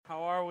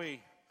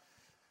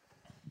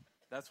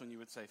That's when you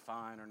would say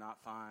fine or not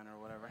fine or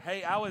whatever.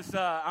 Hey,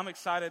 I'm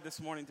excited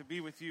this morning to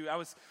be with you. I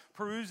was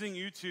perusing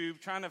YouTube,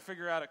 trying to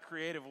figure out a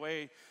creative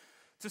way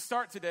to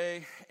start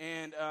today,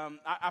 and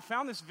I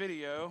found this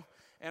video,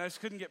 and I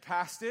just couldn't get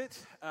past it,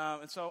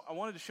 and so I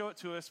wanted to show it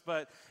to us,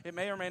 but it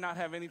may or may not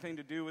have anything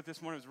to do with this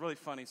morning. It was really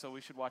funny, so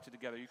we should watch it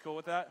together. You cool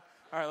with that?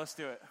 All right, let's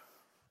do it.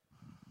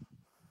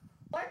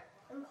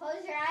 And close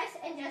your eyes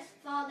and just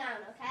fall down,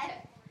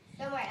 okay?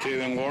 Don't worry. Okay,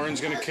 then Lauren's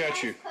going to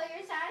catch you. Close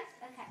your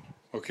eyes. Okay.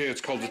 Okay,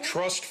 it's called the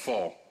trust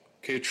fall.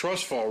 Okay,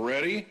 trust fall.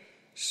 Ready,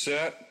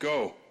 set,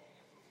 go.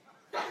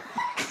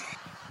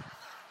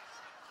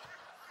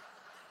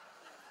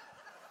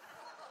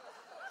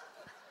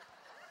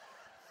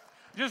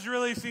 Just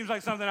really seems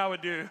like something I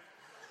would do.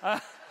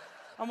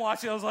 I'm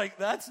watching, I was like,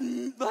 that's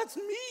me.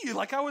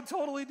 Like, I would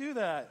totally do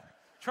that.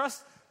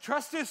 Trust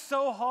is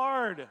so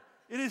hard.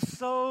 It is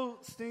so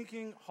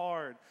stinking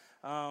hard.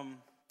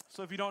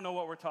 So if you don't know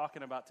what we're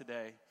talking about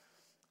today,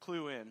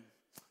 clue in.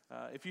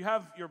 If you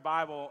have your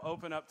Bible,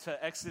 open up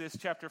to Exodus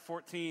chapter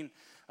 14.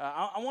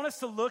 I want us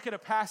to look at a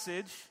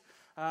passage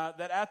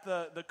that at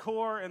the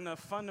core and the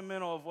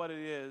fundamental of what it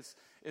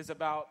is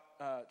about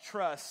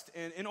trust.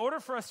 And in order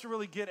for us to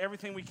really get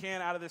everything we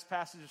can out of this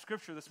passage of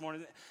Scripture this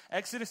morning,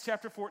 Exodus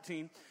chapter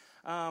 14,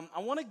 I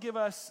want to give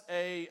us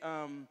a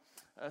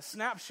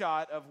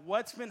snapshot of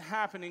what's been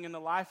happening in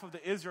the life of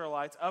the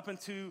Israelites up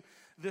until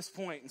this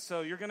point. And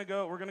so we're going to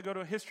go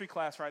to a history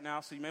class right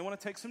now, so you may want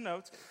to take some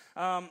notes.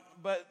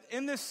 But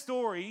in this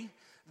story,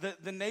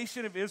 the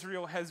nation of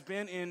Israel has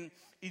been in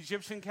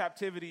Egyptian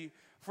captivity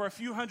for a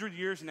few hundred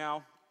years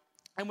now.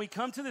 And we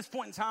come to this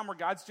point in time where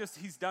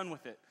he's done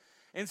with it.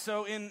 And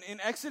so in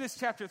Exodus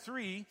chapter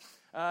 3,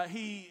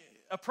 he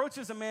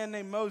approaches a man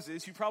named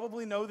Moses. You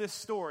probably know this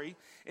story.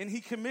 And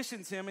he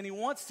commissions him, and he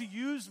wants to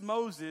use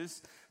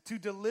Moses to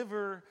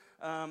deliver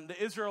the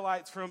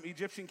Israelites from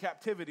Egyptian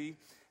captivity.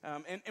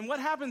 And what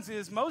happens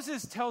is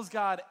Moses tells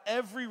God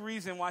every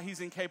reason why he's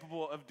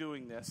incapable of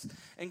doing this.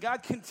 And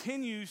God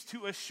continues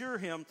to assure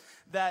him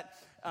that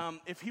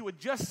if he would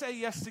just say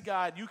yes to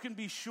God, you can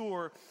be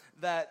sure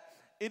that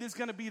it is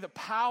going to be the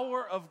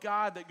power of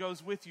God that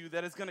goes with you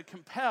that is going to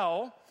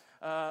compel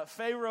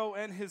Pharaoh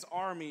and his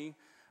army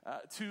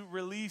to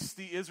release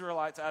the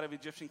Israelites out of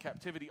Egyptian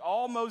captivity.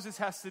 All Moses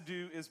has to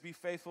do is be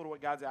faithful to what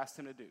God's asked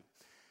him to do.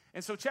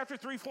 And so chapter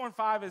 3, 4, and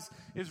 5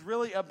 is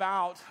really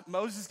about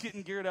Moses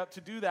getting geared up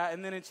to do that.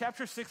 And then in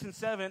chapter 6 and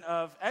 7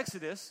 of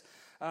Exodus,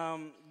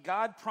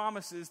 God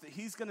promises that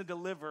he's going to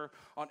deliver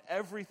on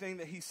everything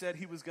that he said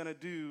he was going to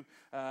do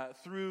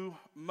through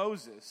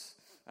Moses.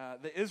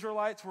 The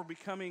Israelites were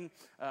becoming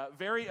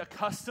very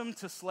accustomed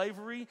to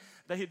slavery.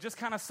 They had just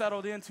kind of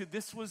settled into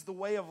this was the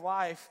way of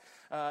life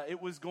it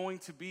was going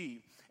to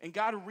be. And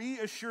God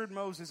reassured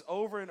Moses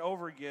over and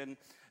over again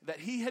that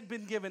he had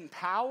been given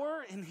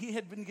power and he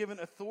had been given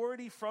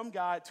authority from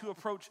God to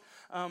approach,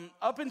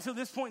 up until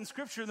this point in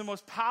Scripture, the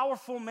most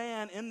powerful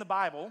man in the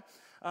Bible,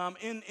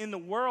 in the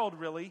world,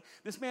 really.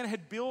 This man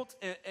had built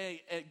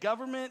a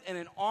government and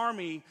an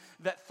army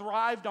that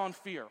thrived on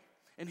fear.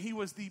 And he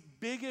was the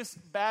biggest,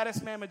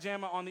 baddest mamma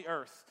jamma on the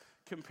earth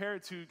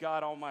compared to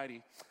God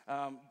Almighty.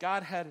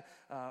 God had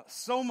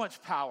so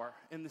much power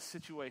in this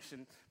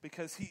situation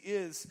because he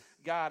is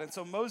God. And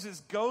so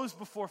Moses goes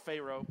before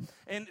Pharaoh.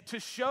 And to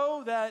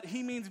show that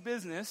he means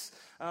business,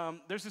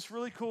 there's this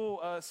really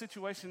cool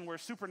situation where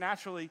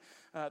supernaturally,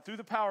 through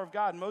the power of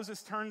God,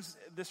 Moses turns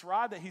this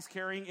rod that he's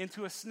carrying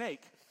into a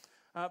snake.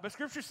 But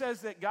Scripture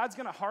says that God's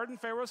going to harden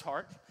Pharaoh's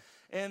heart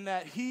and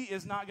that he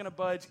is not going to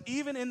budge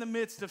even in the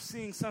midst of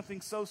seeing something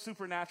so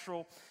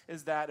supernatural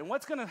as that. And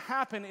what's going to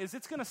happen is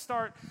it's going to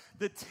start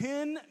the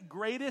 10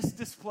 greatest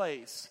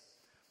displays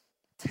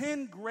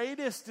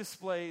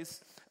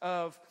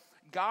of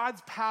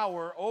God's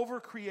power over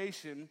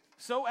creation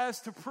so as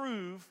to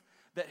prove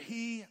that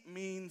he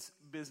means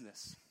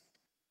business.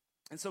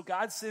 And so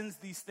God sends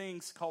these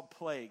things called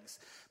plagues.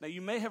 Now, you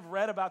may have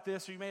read about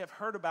this or you may have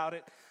heard about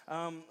it,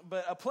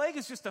 but a plague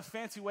is just a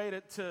fancy way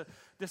to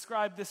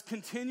describe this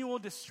continual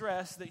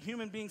distress that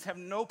human beings have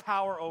no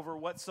power over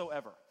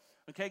whatsoever.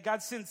 Okay,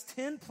 God sends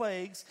 10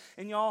 plagues,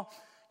 and y'all,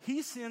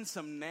 he sends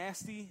some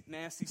nasty,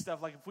 nasty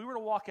stuff. Like if we were to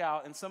walk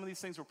out and some of these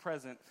things were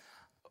present,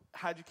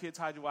 hide your kids,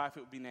 hide your wife,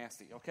 it would be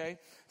nasty, okay?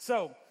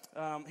 So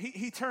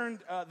he turned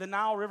the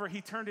Nile River,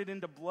 he turned it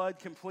into blood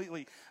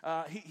completely.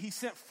 He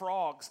sent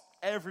frogs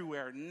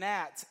everywhere,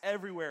 gnats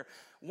everywhere.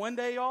 One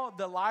day, y'all,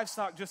 the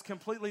livestock just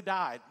completely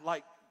died.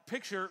 Like,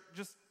 picture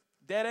just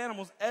dead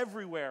animals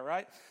everywhere,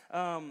 right?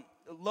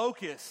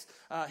 Locusts.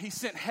 He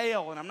sent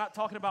hail, and I'm not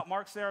talking about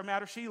Mark, Sarah,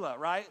 Matt, or Sheila,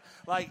 right?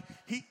 Like,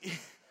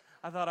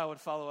 I thought I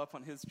would follow up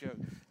on his joke.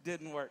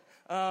 Didn't work.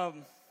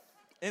 And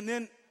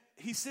then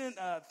he sent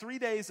 3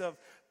 days of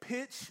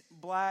pitch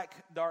black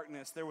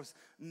darkness. There was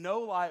no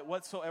light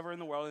whatsoever in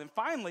the world. And then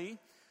finally,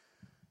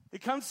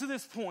 it comes to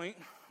this point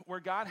where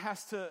God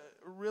has to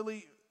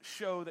really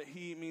show that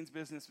he means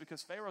business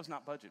because Pharaoh's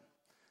not budging.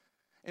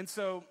 And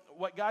so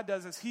what God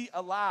does is he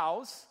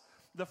allows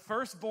the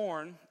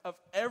firstborn of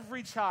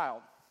every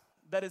child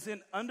that is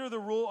under the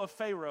rule of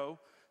Pharaoh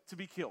to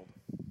be killed.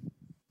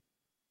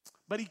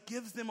 but he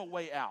gives them a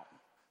way out.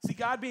 See,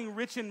 God being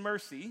rich in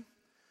mercy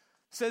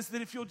says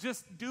that if you'll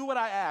just do what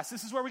I ask,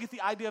 this is where we get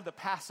the idea of the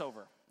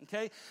Passover,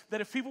 okay?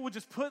 That if people would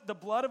just put the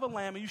blood of a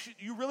lamb, and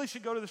you really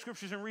should go to the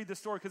scriptures and read this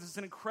story because it's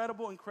an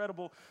incredible,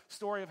 incredible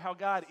story of how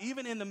God,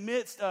 even in the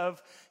midst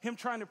of him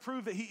trying to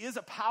prove that he is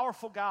a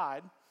powerful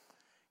God,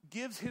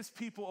 gives his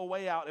people a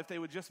way out if they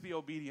would just be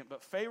obedient.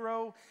 But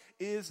Pharaoh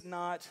is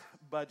not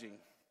budging.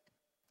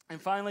 And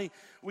finally,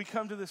 we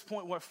come to this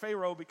point where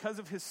Pharaoh, because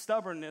of his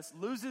stubbornness,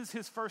 loses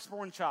his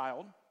firstborn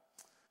child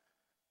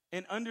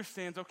and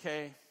understands,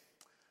 okay,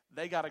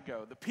 they got to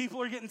go. The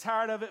people are getting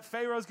tired of it.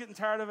 Pharaoh's getting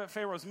tired of it.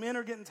 Pharaoh's men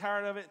are getting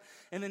tired of it.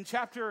 And then in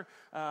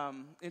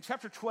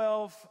chapter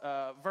 12,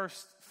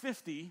 verse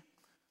 50,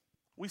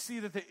 we see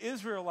that the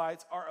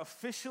Israelites are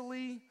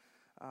officially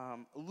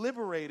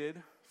liberated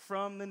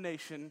from the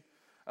nation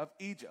of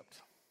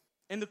Egypt.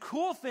 And the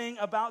cool thing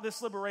about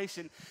this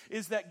liberation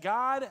is that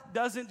God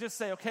doesn't just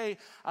say, okay,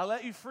 I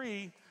let you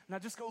free, now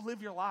just go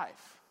live your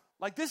life.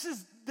 Like this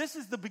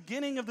is the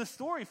beginning of the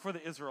story for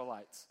the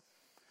Israelites.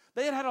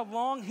 They had a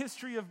long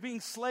history of being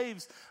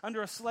slaves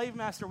under a slave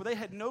master where they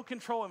had no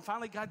control, and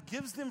finally God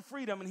gives them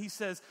freedom, and he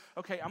says,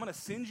 okay, I'm going to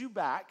send you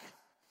back,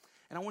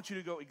 and I want you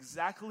to go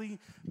exactly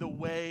the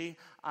way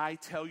I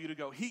tell you to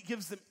go. He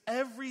gives them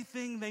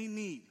everything they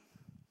need.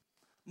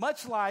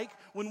 Much like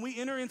when we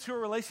enter into a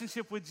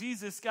relationship with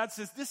Jesus, God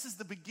says, this is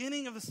the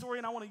beginning of the story,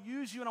 and I want to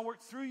use you, and I work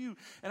through you,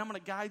 and I'm going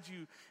to guide you,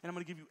 and I'm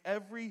going to give you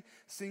every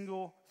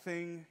single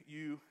thing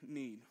you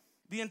need.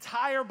 The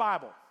entire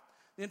Bible,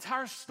 the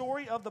entire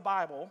story of the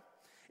Bible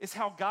is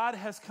how God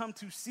has come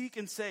to seek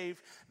and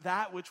save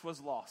that which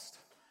was lost.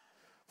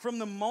 From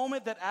the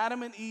moment that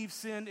Adam and Eve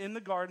sinned in the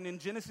garden in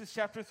Genesis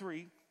chapter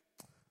 3,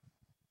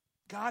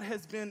 God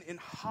has been in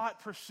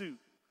hot pursuit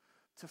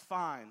to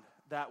find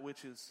that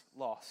which is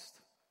lost.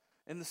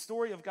 And the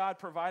story of God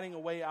providing a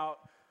way out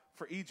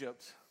for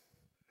Egypt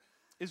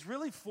is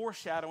really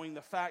foreshadowing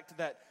the fact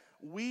that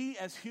we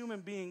as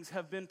human beings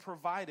have been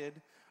provided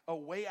a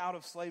way out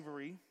of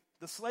slavery,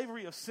 the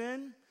slavery of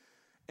sin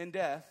and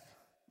death,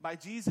 by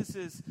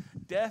Jesus'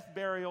 death,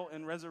 burial,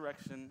 and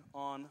resurrection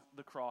on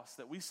the cross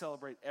that we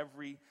celebrate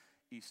every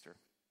Easter.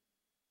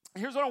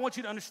 Here's what I want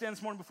you to understand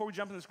this morning before we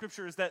jump into the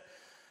scripture is that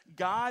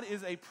God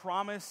is a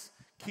promise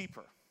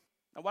keeper.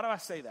 Now, why do I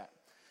say that?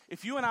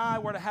 If you and I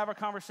were to have a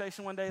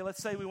conversation one day,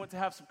 let's say we went to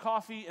have some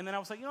coffee, and then I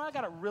was like, I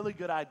got a really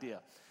good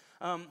idea.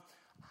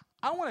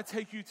 I want to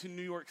take you to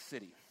New York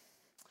City.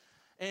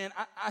 And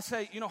I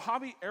say,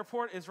 Hobby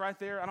Airport is right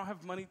there. I don't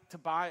have money to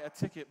buy a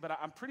ticket, but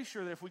I'm pretty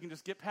sure that if we can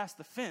just get past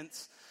the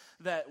fence,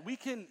 that we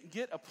can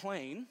get a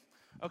plane,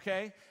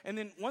 okay? And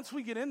then once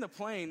we get in the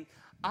plane,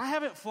 I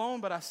haven't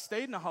flown, but I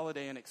stayed in a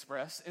Holiday Inn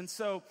Express. And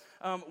so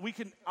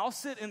I'll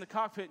sit in the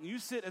cockpit and you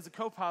sit as a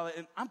co-pilot,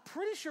 and I'm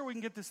pretty sure we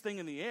can get this thing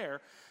in the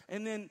air.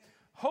 And then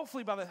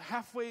hopefully by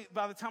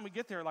the time we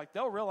get there,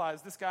 they'll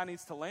realize this guy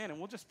needs to land,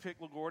 and we'll just pick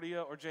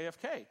LaGuardia or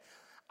JFK.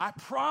 I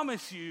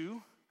promise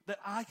you that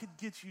I could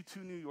get you to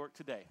New York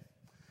today.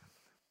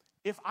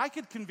 If I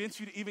could convince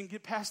you to even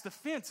get past the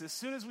fence, as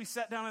soon as we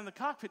sat down in the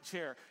cockpit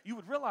chair, you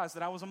would realize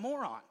that I was a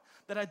moron,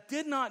 that I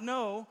did not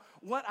know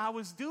what I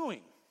was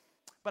doing.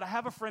 But I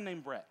have a friend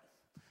named Brett.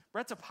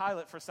 Brett's a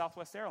pilot for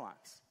Southwest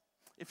Airlines.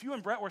 If you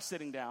and Brett were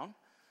sitting down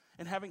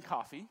and having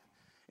coffee,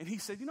 and he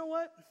said, you know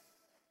what?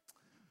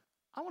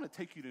 I want to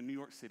take you to New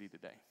York City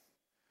today.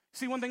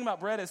 See, one thing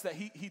about Brett is that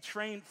he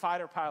trained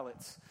fighter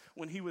pilots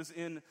when he was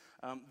in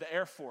the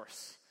Air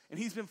Force. And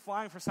he's been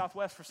flying for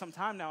Southwest for some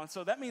time now. And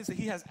so that means that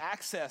he has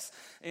access,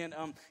 and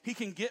he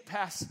can get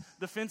past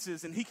the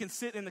fences, and he can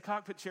sit in the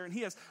cockpit chair, and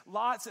he has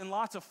lots and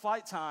lots of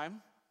flight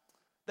time,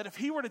 that if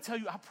he were to tell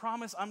you, I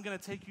promise I'm going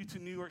to take you to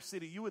New York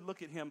City, you would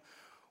look at him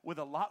with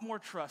a lot more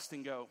trust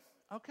and go,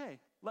 okay,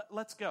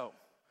 let's go.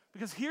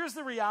 Because here's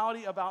the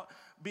reality about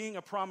being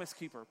a promise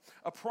keeper.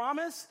 A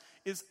promise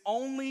is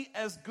only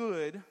as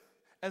good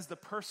as the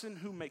person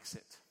who makes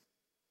it.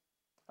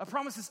 A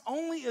promise is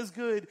only as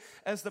good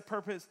as the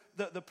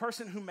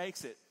person who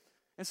makes it.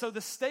 And so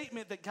the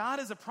statement that God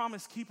is a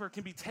promise keeper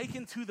can be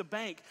taken to the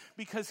bank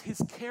because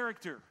his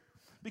character,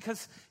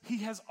 because he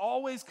has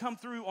always come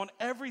through on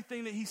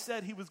everything that he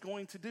said he was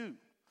going to do.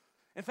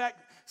 In fact,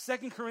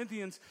 2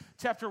 Corinthians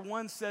chapter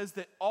 1 says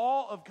that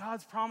all of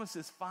God's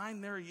promises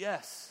find their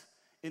yes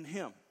in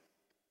him.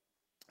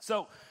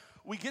 So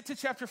we get to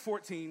chapter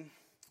 14,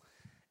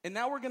 and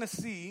now we're going to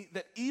see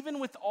that even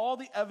with all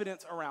the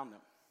evidence around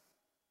them,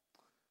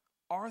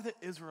 are the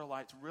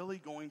Israelites really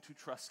going to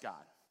trust God?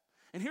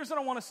 And here's what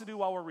I want us to do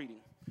while we're reading.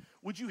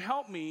 Would you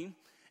help me,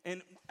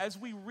 and as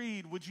we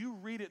read, would you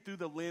read it through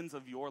the lens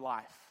of your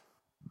life?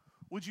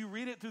 Would you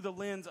read it through the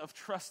lens of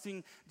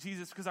trusting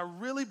Jesus? Because I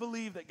really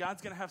believe that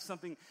God's going to have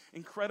something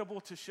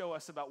incredible to show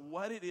us about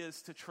what it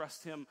is to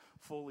trust him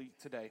fully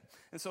today.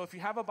 And so if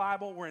you have a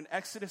Bible, we're in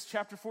Exodus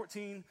chapter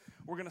 14.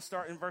 We're going to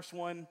start in verse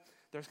 1.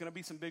 There's going to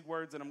be some big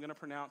words that I'm going to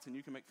pronounce, and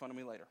you can make fun of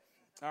me later.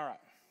 All right.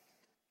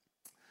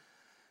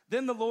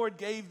 Then the Lord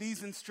gave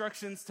these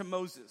instructions to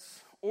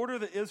Moses. Order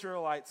the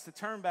Israelites to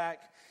turn back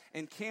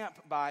and camp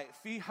by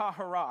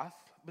Pi-hahiroth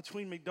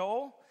between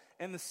Migdol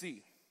and the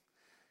sea.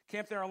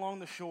 Camp there along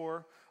the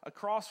shore,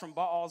 across from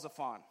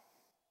Baal-Zephon.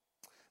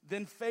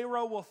 Then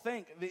Pharaoh will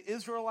think the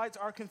Israelites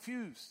are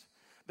confused.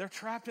 They're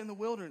trapped in the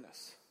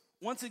wilderness.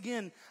 Once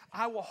again,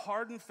 I will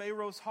harden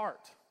Pharaoh's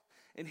heart,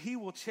 and he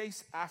will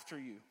chase after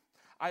you.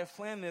 I have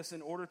planned this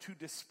in order to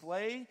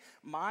display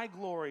my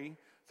glory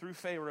through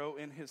Pharaoh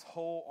and his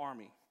whole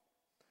army.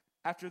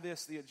 After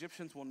this, the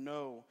Egyptians will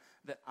know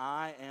that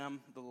I am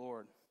the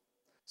Lord.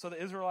 So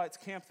the Israelites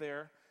camped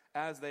there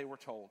as they were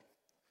told.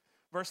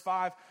 Verse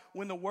 5,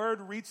 when the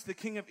word reached the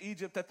king of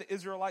Egypt that the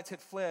Israelites had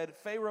fled,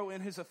 Pharaoh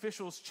and his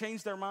officials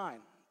changed their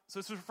mind. So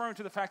this is referring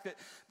to the fact that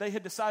they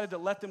had decided to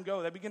let them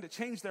go. They began to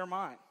change their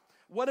mind.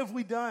 What have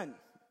we done?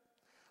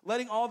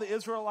 Letting all the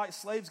Israelite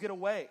slaves get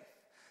away.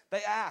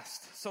 They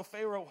asked. So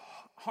Pharaoh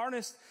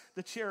harnessed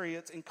the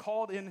chariots and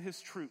called in his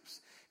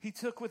troops. He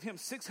took with him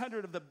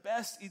 600 of the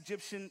best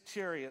Egyptian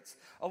chariots,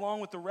 along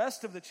with the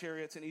rest of the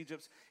chariots in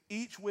Egypt,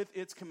 each with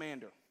its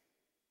commander.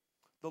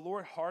 The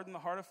Lord hardened the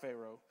heart of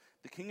Pharaoh,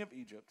 the king of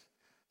Egypt,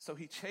 so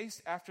he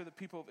chased after the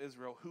people of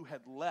Israel who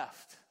had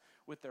left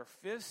with their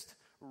fist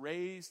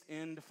raised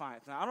in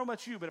defiance. Now, I don't know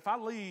about you, but if I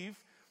leave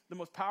the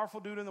most powerful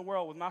dude in the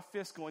world with my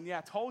fist going, yeah,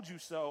 I told you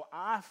so,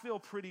 I feel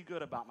pretty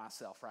good about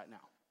myself right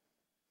now.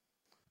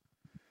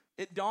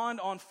 It dawned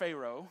on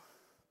Pharaoh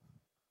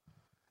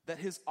that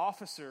his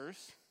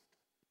officers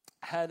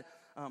had,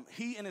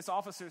 he and his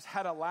officers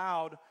had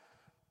allowed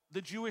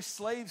the Jewish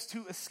slaves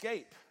to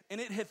escape, and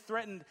it had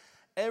threatened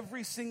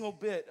every single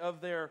bit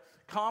of their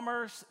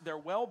commerce, their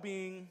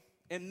well-being,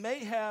 and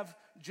may have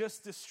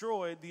just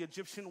destroyed the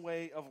Egyptian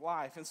way of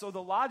life. And so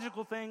the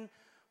logical thing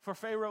for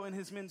Pharaoh and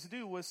his men to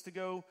do was to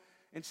go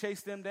and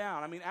chase them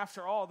down. I mean,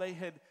 after all, they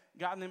had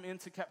gotten them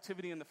into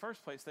captivity in the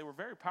first place. They were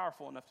very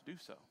powerful enough to do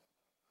so.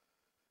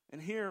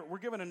 And here, we're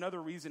given another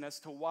reason as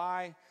to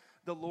why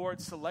the Lord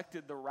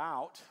selected the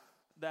route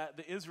that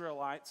the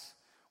Israelites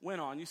went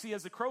on. You see,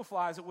 as the crow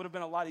flies, it would have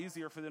been a lot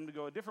easier for them to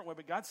go a different way,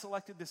 but God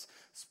selected this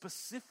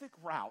specific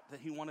route that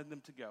he wanted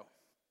them to go.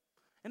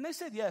 And they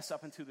said yes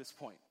up until this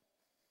point.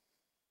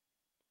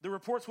 The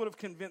reports would have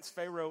convinced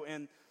Pharaoh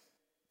and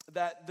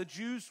that the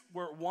Jews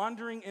were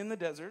wandering in the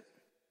desert,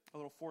 a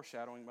little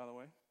foreshadowing, by the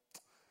way,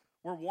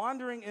 were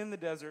wandering in the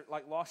desert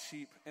like lost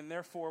sheep, and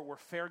therefore were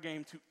fair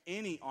game to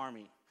any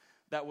army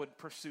that would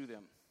pursue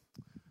them.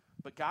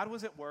 But God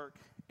was at work,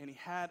 and he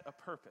had a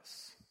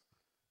purpose.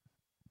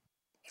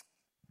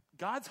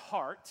 God's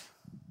heart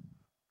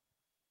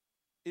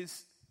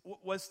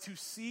was to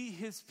see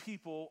his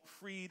people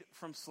freed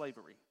from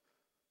slavery.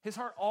 His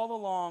heart all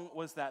along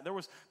was that. There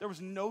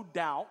was no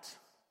doubt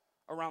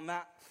around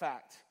that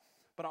fact.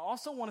 But I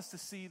also want us to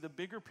see the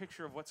bigger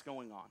picture of what's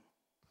going on.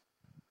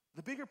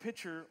 The bigger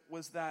picture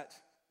was that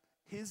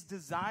his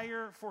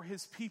desire for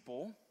his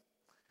people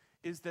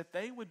is that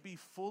they would be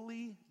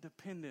fully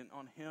dependent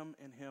on him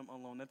and him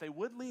alone. That they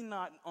would lean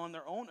not on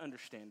their own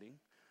understanding,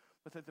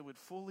 but that they would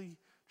fully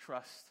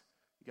trust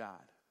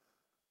God.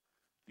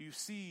 Do you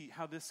see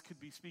how this could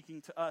be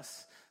speaking to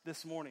us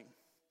this morning?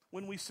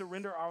 When we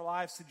surrender our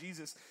lives to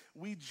Jesus,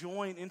 we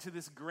join into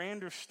this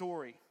grander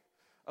story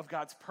of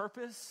God's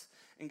purpose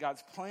and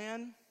God's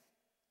plan.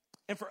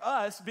 And for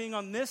us, being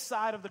on this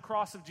side of the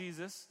cross of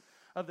Jesus,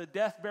 of the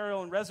death,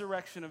 burial, and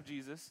resurrection of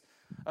Jesus,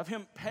 of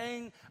him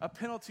paying a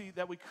penalty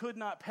that we could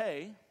not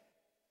pay,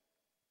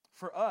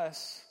 for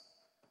us,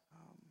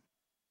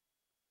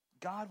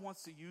 God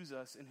wants to use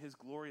us in his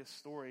glorious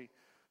story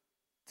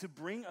to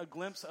bring a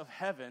glimpse of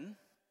heaven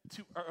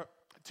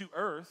to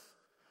earth,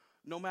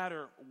 no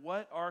matter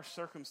what our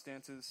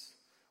circumstances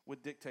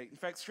would dictate. In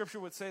fact, Scripture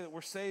would say that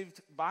we're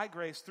saved by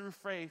grace through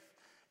faith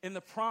in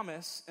the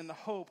promise and the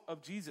hope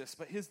of Jesus.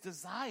 But his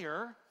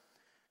desire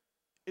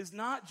is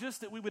not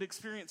just that we would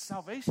experience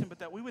salvation, but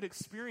that we would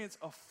experience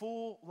a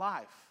full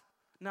life.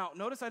 Now,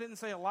 notice I didn't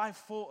say a life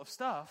full of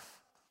stuff,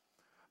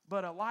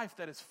 but a life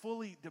that is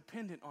fully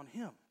dependent on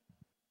him.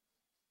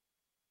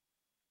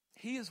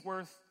 He is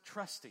worth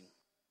trusting,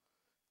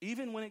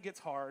 even when it gets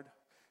hard.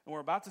 And we're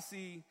about to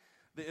see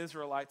the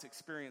Israelites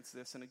experience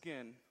this. And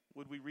again,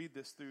 would we read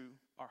this through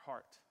our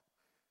heart?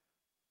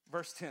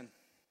 Verse 10.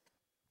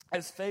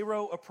 As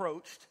Pharaoh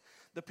approached,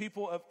 the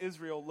people of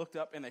Israel looked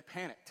up and they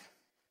panicked.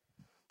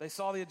 They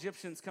saw the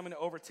Egyptians coming to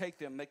overtake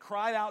them. They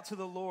cried out to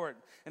the Lord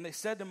and they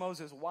said to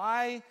Moses,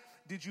 "Why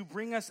did you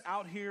bring us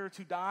out here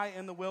to die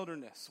in the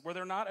wilderness? Were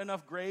there not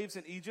enough graves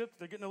in Egypt?"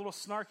 They're getting a little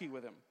snarky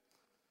with him.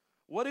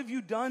 "What have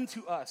you done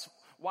to us?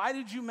 Why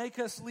did you make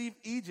us leave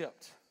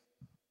Egypt?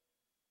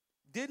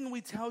 Didn't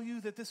we tell you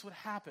that this would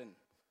happen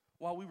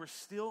while we were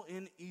still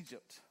in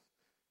Egypt?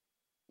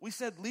 We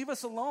said, 'Leave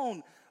us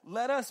alone.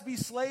 Let us be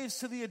slaves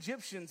to the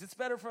Egyptians. It's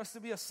better for us to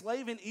be a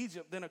slave in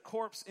Egypt than a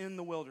corpse in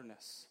the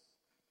wilderness.'"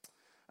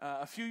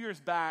 A few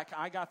years back,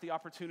 I got the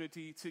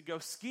opportunity to go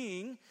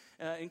skiing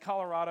in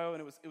Colorado,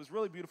 and it was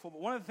really beautiful. But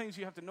one of the things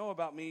you have to know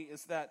about me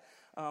is that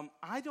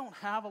I don't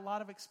have a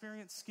lot of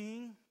experience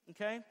skiing,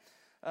 okay?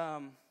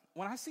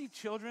 When I see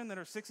children that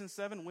are 6 and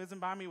 7 whizzing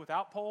by me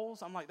without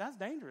poles, I'm like, that's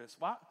dangerous.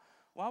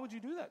 Why would you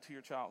do that to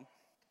your child?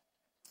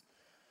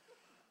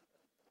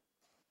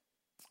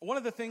 One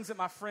of the things that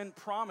my friend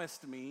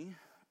promised me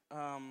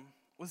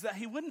was that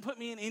he wouldn't put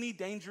me in any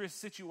dangerous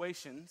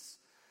situations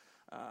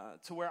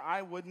to where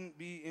I wouldn't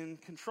be in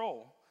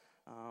control.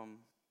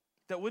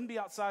 That wouldn't be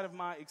outside of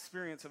my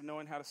experience of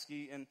knowing how to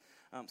ski. And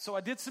so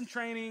I did some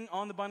training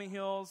on the bunny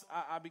hills.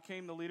 I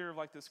became the leader of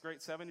like this great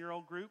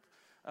 7-year-old group.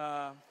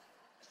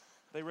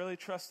 They really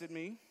trusted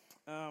me.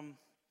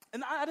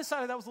 And I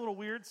decided that was a little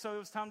weird, so it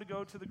was time to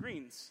go to the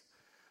greens.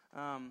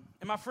 And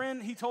my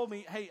friend, he told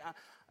me, hey,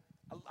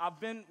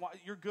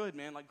 you're good,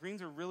 man. Like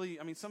greens are really,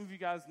 I mean, some of you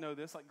guys know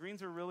this, like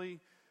greens are really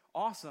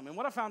awesome. And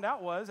what I found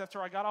out was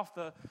after I got off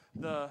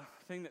the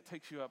thing that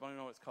takes you up, I don't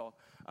know what it's called,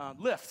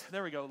 lift.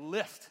 There we go,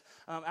 lift.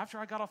 After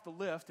I got off the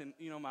lift and,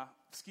 my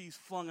skis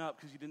flung up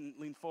because you didn't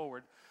lean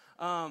forward.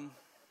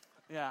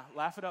 Yeah,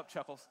 laugh it up,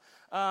 Chuckles.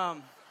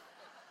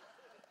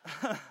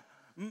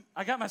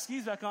 I got my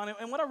skis back on,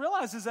 and what I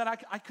realized is that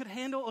I could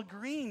handle a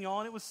green, y'all,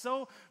 and it was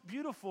so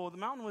beautiful. The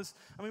mountain was,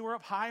 we're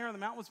up higher, and the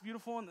mountain was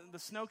beautiful, and the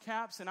snow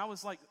caps, and I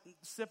was like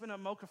sipping a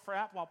mocha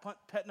frap while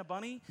petting a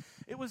bunny.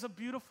 It was a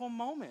beautiful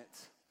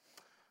moment.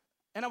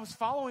 And I was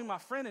following my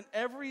friend, and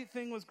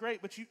everything was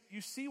great, but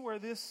you see where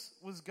this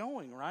was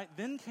going, right?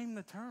 Then came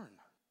the turn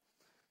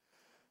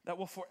that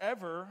will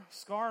forever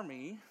scar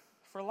me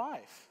for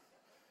life.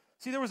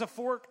 See, there was a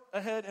fork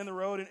ahead in the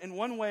road, and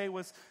one way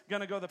was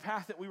going to go the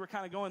path that we were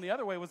kind of going. The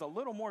other way was a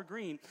little more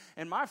green,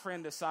 and my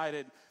friend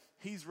decided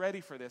he's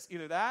ready for this.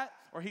 Either that,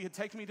 or he had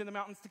taken me to the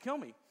mountains to kill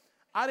me.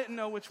 I didn't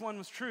know which one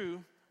was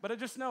true, but I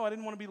just know I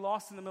didn't want to be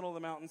lost in the middle of the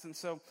mountains, and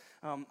so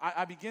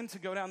I begin to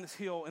go down this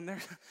hill, and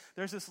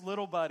there's this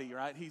little buddy,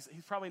 right? He's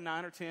probably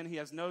 9 or 10. He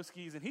has no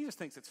skis, and he just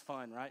thinks it's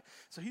fun, right?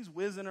 So he's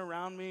whizzing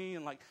around me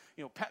and,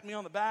 patting me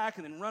on the back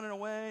and then running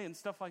away and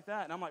stuff like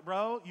that. And I'm like,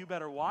 bro, you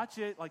better watch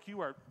it. Like,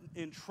 you are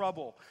in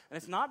trouble. And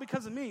it's not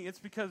because of me. It's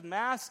because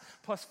mass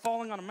plus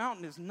falling on a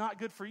mountain is not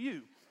good for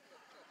you.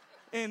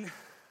 And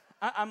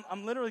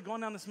I'm literally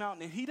going down this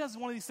mountain, and he does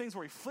one of these things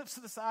where he flips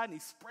to the side and he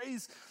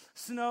sprays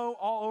snow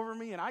all over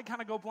me, and I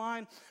kind of go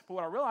blind. But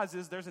what I realize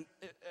is there's an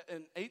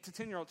 8 to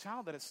 10-year-old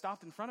child that has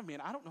stopped in front of me,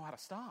 and I don't know how to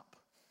stop.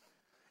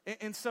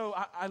 And so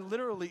I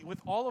literally, with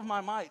all of my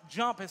might,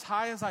 jump as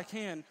high as I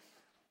can,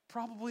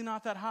 probably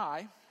not that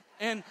high,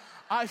 and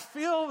I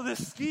feel the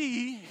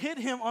ski hit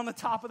him on the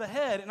top of the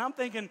head, and I'm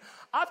thinking,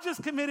 I've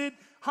just committed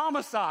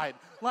homicide.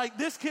 Like,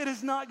 this kid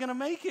is not going to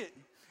make it.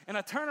 And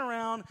I turn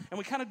around, and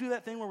we kind of do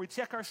that thing where we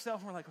check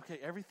ourselves, and we're like, okay,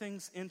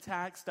 everything's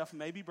intact. Stuff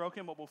may be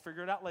broken, but we'll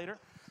figure it out later.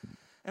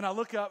 And I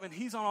look up, and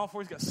he's on all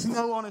fours. He's got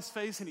snow on his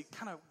face, and he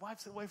kind of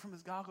wipes it away from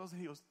his goggles,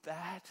 and he goes,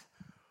 that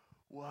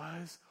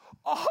was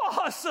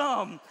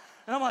awesome.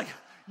 And I'm like,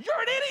 you're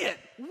an idiot.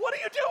 What are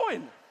you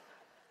doing?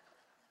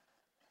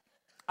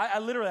 I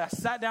literally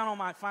sat down on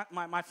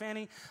my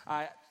fanny.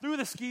 I threw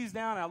the skis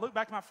down, and I looked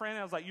back at my friend,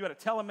 and I was like, you had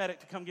to tell a medic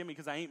to come get me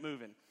because I ain't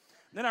moving.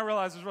 Then I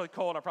realized it was really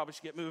cold. I probably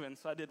should get moving.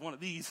 So I did one of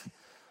these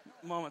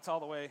moments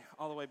all the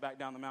way back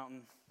down the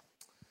mountain.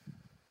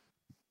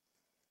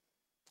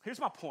 Here's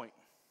my point.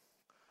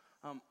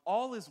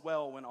 All is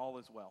well when all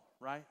is well,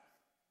 right?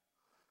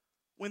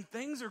 When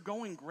things are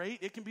going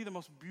great, it can be the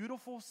most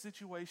beautiful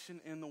situation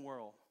in the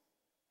world.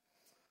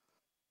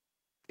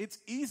 It's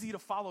easy to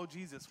follow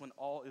Jesus when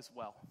all is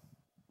well,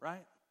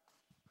 right?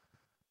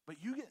 But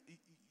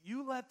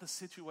you let the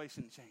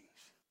situation change.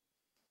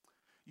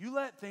 You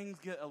let things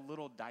get a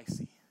little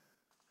dicey.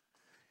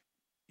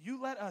 You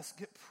let us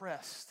get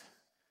pressed.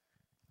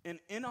 And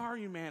in our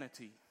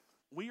humanity,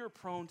 we are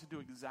prone to do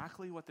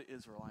exactly what the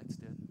Israelites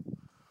did.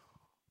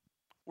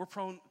 We're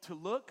prone to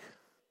look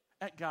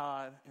at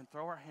God and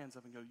throw our hands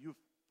up and go, you've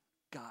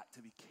got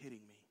to be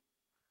kidding me.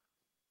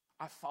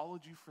 I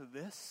followed you for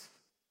this?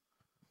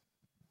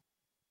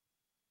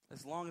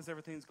 As long as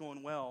everything's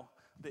going well,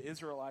 the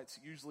Israelites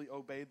usually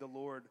obeyed the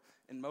Lord,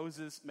 and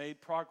Moses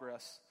made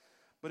progress.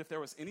 But if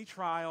there was any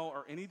trial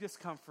or any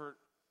discomfort,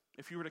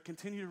 if you were to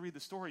continue to read the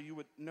story, you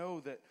would know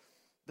that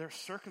their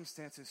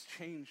circumstances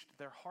changed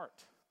their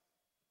heart.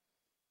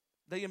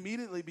 They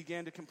immediately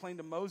began to complain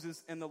to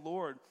Moses and the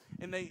Lord,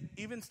 and they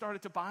even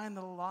started to buy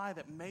into the lie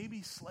that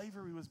maybe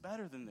slavery was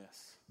better than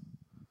this.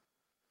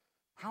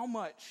 How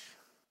much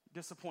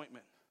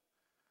disappointment?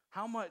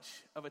 How much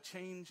of a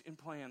change in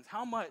plans?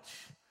 How much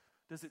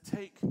does it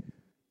take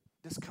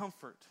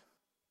discomfort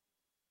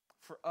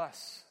for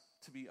us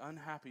to be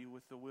unhappy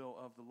with the will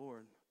of the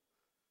Lord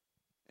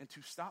and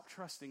to stop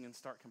trusting and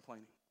start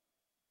complaining?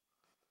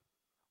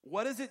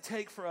 What does it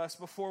take for us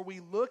before we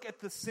look at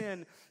the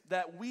sin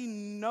that we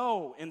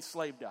know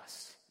enslaved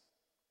us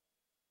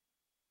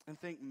and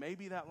think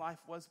maybe that life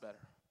was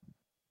better?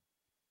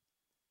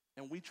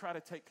 And we try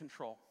to take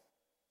control.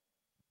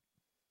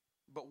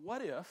 But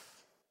what if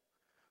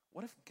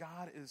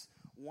God is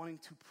wanting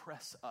to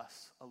press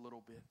us a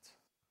little bit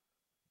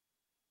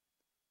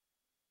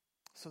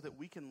so that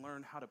we can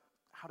learn how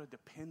to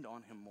depend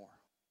on him more?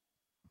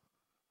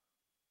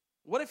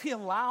 What if he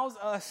allows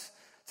us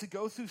to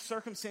go through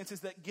circumstances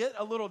that get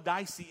a little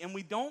dicey and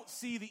we don't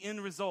see the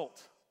end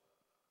result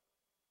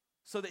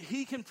so that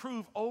he can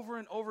prove over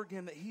and over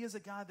again that he is a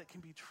God that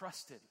can be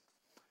trusted?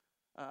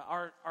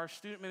 Our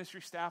student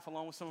ministry staff,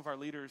 along with some of our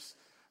leaders,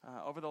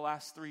 over the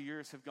last 3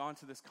 years have gone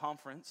to this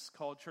conference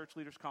called Church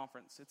Leaders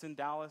Conference. It's in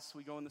Dallas.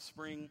 We go in the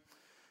spring,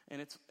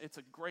 and it's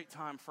a great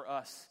time for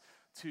us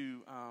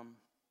to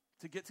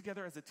get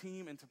together as a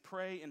team and to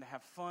pray and to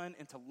have fun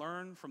and to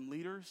learn from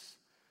leaders.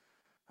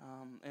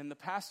 And the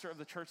pastor of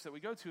the church that we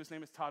go to, his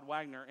name is Todd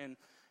Wagner, and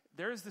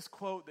there is this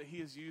quote that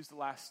he has used the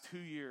last 2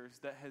 years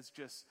that has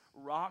just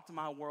rocked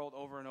my world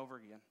over and over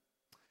again.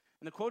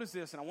 And the quote is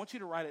this, and I want you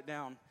to write it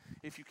down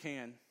if you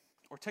can,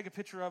 or take a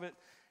picture of it.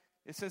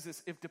 It says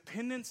this: if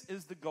dependence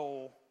is the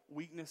goal,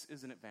 weakness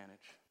is an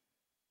advantage.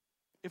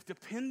 If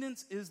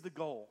dependence is the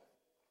goal,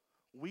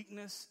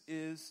 weakness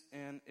is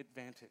an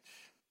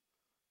advantage.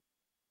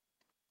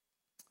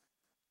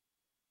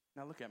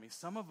 Now look at me.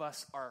 Some of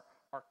us are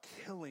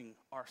killing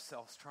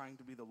ourselves trying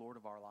to be the Lord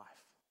of our life.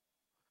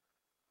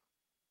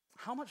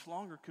 How much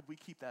longer could we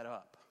keep that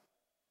up?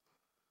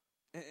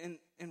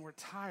 And we're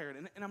tired.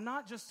 And I'm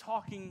not just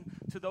talking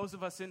to those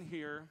of us in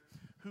here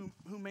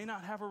who may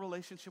not have a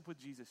relationship with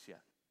Jesus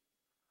yet.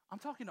 I'm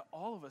talking to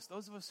all of us,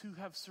 those of us who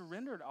have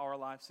surrendered our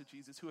lives to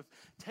Jesus, who have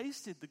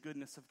tasted the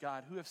goodness of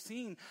God, who have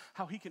seen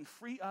how he can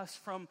free us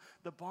from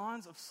the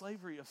bonds of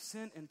slavery, of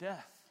sin and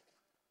death.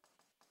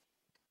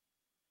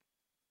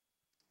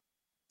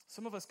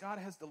 Some of us, God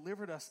has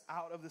delivered us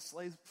out of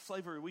the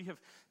slavery. We have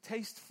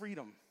tasted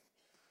freedom.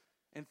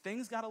 And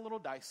things got a little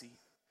dicey.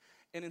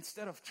 And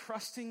instead of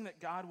trusting that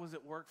God was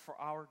at work for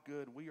our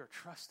good, we are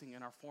trusting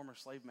in our former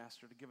slave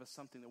master to give us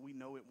something that we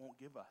know it won't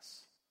give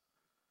us.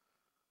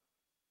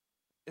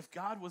 If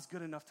God was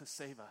good enough to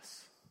save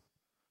us,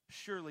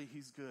 surely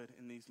he's good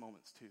in these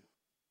moments too.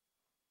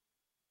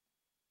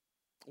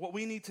 What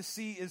we need to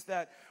see is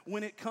that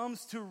when it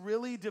comes to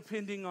really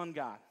depending on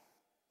God,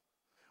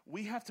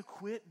 we have to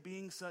quit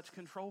being such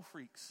control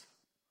freaks.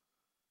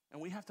 And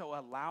we have to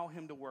allow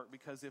him to work,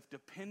 because if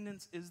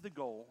dependence is the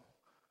goal,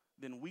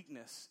 then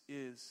weakness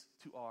is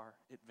to our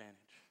advantage.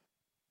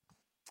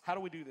 How do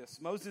we do this?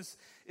 Moses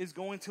is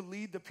going to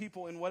lead the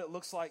people in what it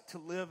looks like to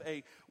live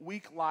a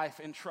weak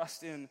life and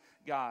trust in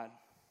God,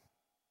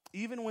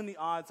 even when the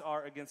odds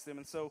are against them.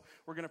 And so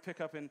we're going to pick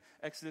up in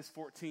Exodus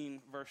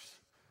 14, verse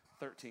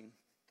 13.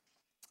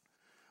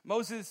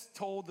 Moses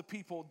told the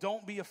people,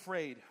 "Don't be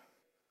afraid.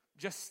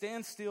 Just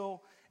stand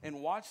still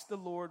and watch the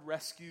Lord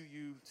rescue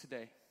you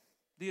today.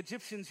 The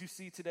Egyptians you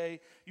see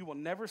today, you will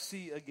never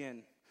see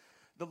again.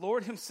 The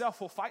Lord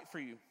himself will fight for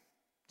you.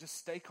 Just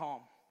stay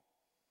calm."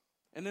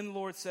 And then the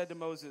Lord said to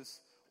Moses,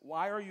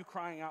 "Why are you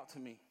crying out to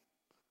me?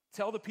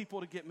 Tell the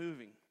people to get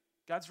moving."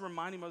 God's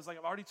reminding Moses, like,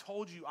 I've already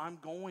told you, I'm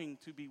going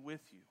to be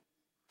with you.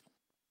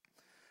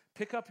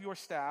 "Pick up your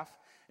staff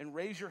and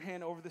raise your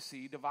hand over the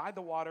sea. Divide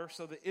the water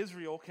so that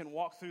Israel can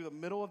walk through the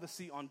middle of the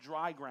sea on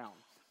dry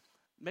ground."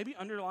 Maybe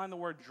underline the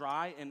word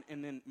dry and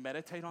then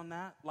meditate on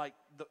that. Like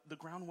the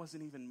ground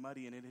wasn't even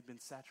muddy and it had been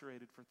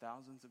saturated for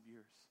thousands of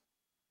years.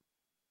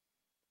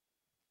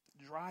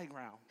 Dry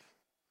ground.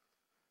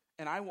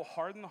 "And I will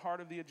harden the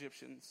heart of the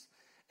Egyptians,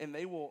 and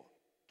they will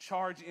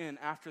charge in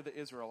after the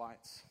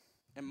Israelites.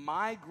 And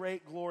my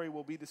great glory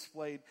will be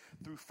displayed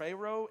through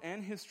Pharaoh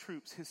and his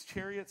troops, his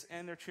chariots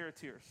and their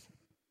charioteers.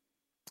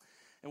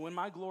 And when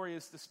my glory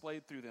is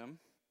displayed through them,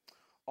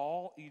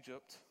 all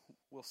Egypt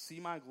will see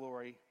my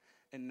glory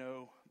and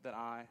know that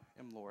I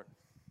am Lord."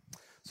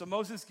 So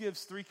Moses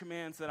gives 3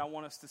 commands that I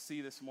want us to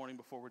see this morning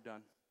before we're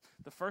done.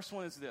 The first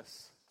one is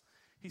this.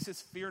 He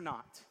says, "Fear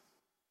not."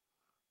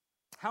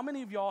 How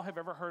many of y'all have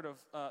ever heard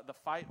of the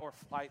fight or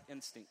flight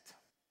instinct?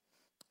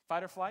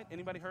 Fight or flight?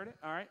 Anybody heard it?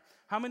 All right.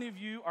 How many of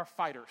you are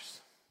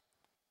fighters?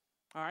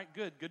 All right,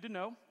 good. Good to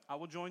know. I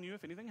will join you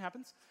if anything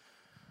happens.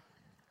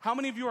 How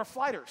many of you are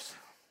flighters?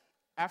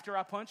 After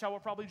I punch, I will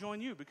probably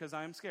join you because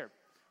I am scared.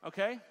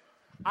 Okay?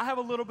 I have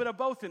a little bit of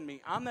both in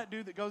me. I'm that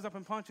dude that goes up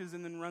and punches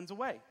and then runs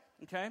away.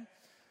 Okay?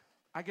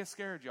 I get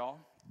scared, y'all.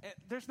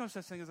 There's no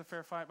such thing as a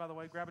fair fight, by the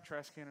way. Grab a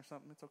trash can or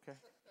something. It's okay.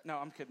 No,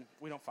 I'm kidding.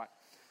 We don't fight.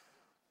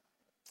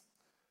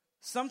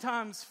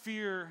 Sometimes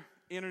fear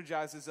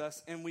energizes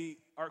us and we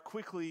are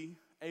quickly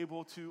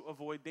able to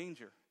avoid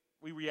danger.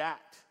 We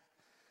react.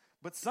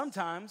 But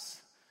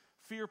sometimes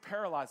fear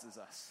paralyzes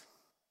us.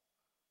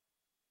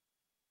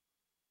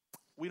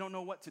 We don't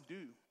know what to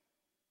do.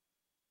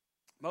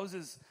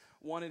 Moses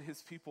wanted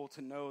his people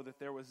to know that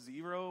there was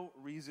zero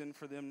reason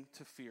for them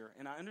to fear.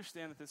 And I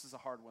understand that this is a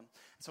hard one.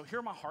 So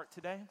hear my heart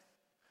today.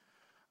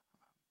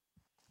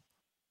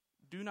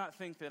 Do not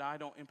think that I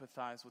don't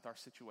empathize with our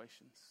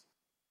situations.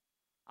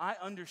 I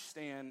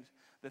understand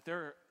that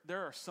there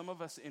are some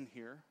of us in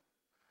here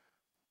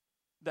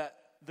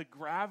that the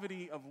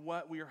gravity of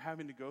what we are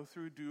having to go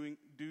through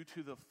due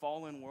to the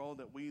fallen world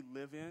that we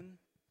live in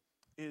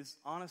is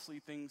honestly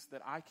things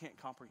that I can't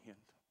comprehend.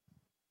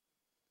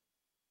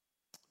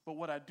 But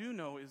what I do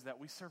know is that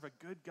we serve a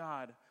good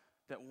God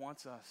that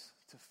wants us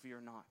to fear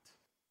not.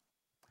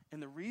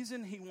 And the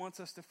reason he wants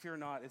us to fear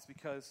not is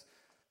because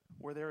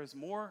where there is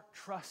more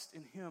trust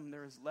in him,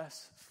 there is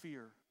less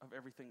fear of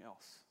everything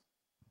else.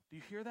 Do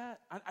you hear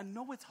that? I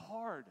know it's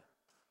hard.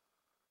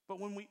 But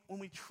when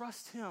we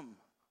trust him,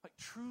 like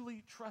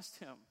truly trust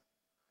him.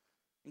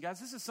 And guys,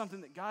 this is something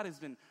that God has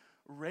been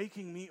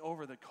raking me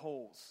over the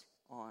coals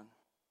on.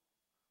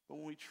 But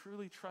when we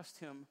truly trust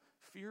him,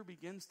 fear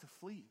begins to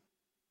flee.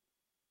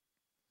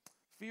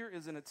 Fear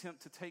is an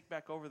attempt to take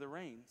back over the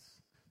reins,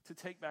 to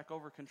take back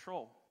over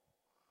control.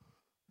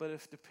 But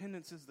if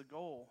dependence is the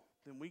goal,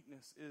 then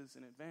weakness is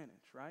an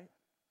advantage, right?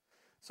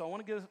 So I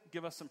want to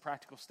give us some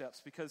practical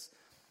steps, because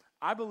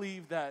I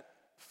believe that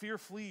fear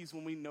flees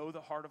when we know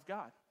the heart of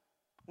God.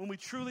 When we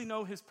truly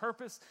know his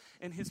purpose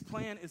and his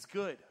plan is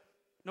good,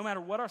 no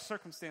matter what our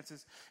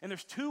circumstances. And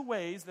there's two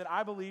ways that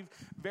I believe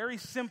very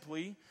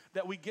simply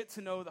that we get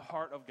to know the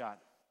heart of God.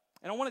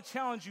 And I want to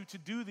challenge you to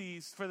do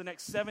these for the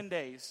next 7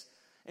 days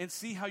and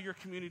see how your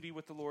community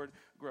with the Lord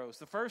grows.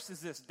 The first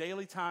is this: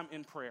 daily time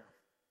in prayer.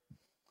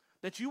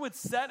 That you would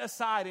set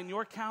aside in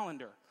your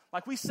calendar,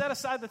 like we set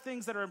aside the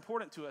things that are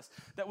important to us,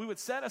 that we would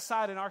set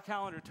aside in our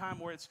calendar time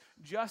where it's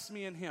just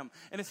me and him.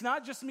 And it's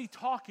not just me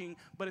talking,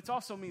 but it's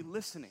also me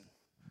listening,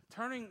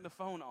 turning the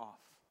phone off,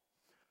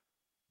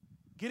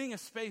 getting a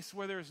space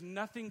where there's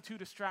nothing to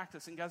distract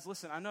us. And guys,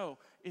 listen, I know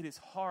it is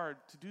hard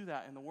to do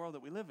that in the world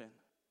that we live in.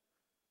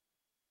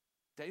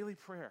 Daily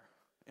prayer,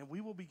 and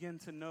we will begin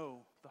to know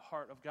the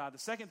heart of God. The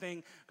second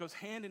thing goes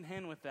hand in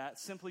hand with that,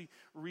 simply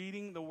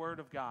reading the Word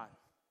of God.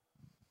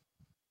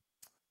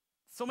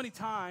 So many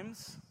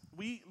times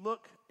we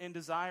look and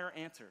desire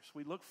answers.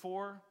 We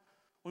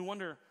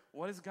wonder,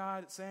 what is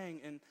God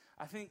saying? And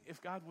I think if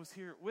God was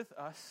here with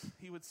us,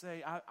 he would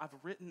say, I've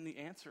written the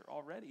answer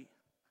already.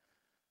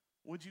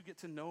 Would you get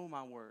to know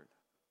my word?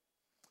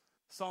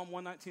 Psalm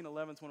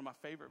 119:11 is one of my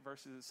favorite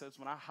verses. It says,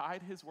 when I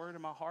hide his word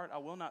in my heart, I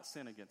will not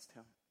sin against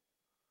him.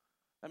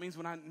 That means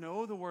when I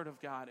know the word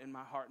of God in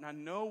my heart, and I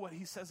know what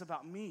he says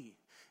about me,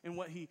 and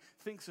what he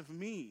thinks of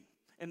me,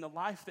 and the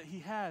life that he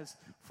has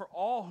for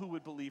all who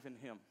would believe in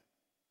him,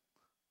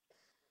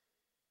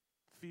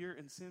 fear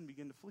and sin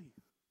begin to flee.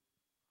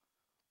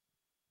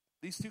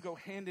 These two go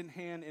hand in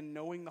hand in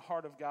knowing the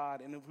heart of God.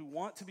 And if we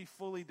want to be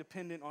fully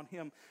dependent on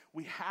him,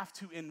 we have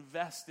to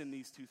invest in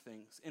these two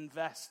things.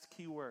 Invest,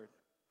 key word.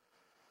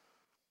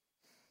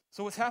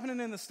 So what's happening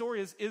in the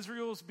story is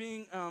Israel's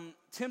being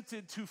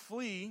tempted to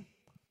flee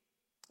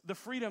the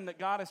freedom that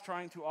God is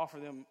trying to offer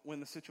them when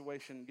the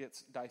situation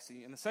gets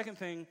dicey. And the second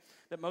thing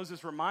that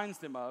Moses reminds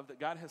them of, that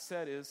God has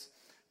said, is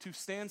to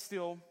stand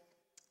still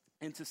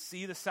and to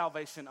see the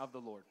salvation of the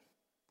Lord.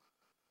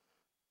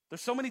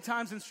 There's so many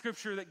times in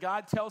Scripture that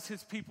God tells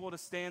his people to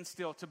stand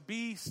still, to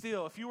be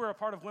still. If you were a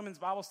part of Women's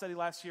Bible Study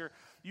last year,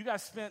 you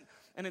guys spent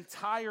an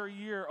entire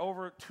year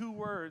over 2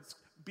 words,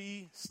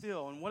 be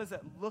still. And what does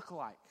that look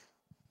like?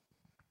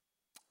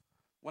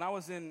 When I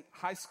was in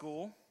high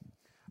school,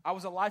 I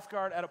was a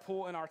lifeguard at a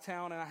pool in our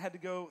town, and I had to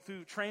go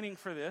through training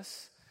for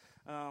this.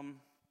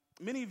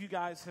 Many of you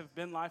guys have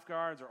been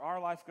lifeguards or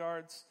are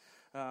lifeguards.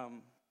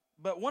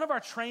 But one of our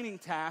training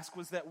tasks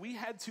was that we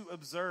had to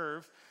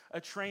observe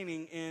a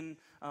training in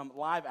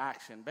live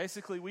action.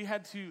 Basically, we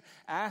had to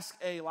ask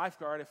a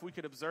lifeguard if we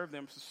could observe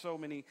them for so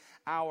many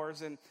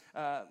hours. And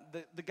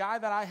the guy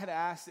that I had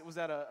asked, it was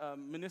at a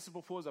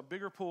municipal pool, it was a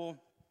bigger pool.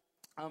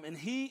 And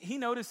he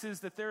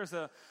notices that there is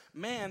a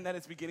man that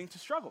is beginning to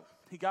struggle.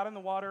 He got in the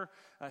water,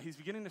 he's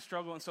beginning to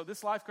struggle, and so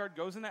this lifeguard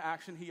goes into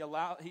action. He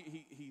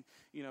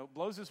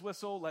blows his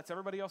whistle, lets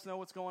everybody else know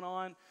what's going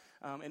on,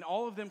 and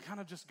all of them kind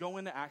of just go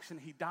into action.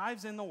 He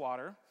dives in the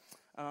water,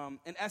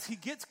 and as he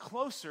gets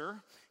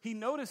closer, he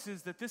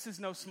notices that this is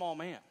no small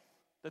man,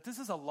 that this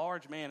is a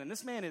large man, and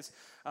this man is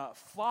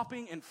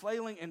flopping and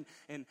flailing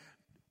and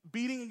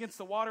beating against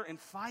the water and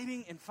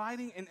fighting,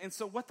 and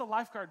so what the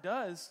lifeguard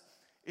does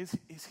is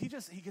he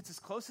gets as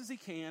close as he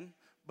can,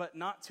 but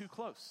not too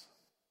close.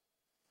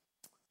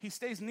 He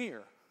stays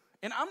near.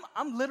 And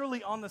I'm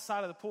literally on the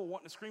side of the pool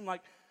wanting to scream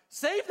like,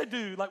 save the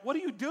dude, like what are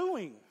you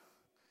doing?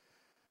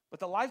 But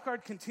the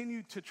lifeguard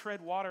continued to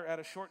tread water at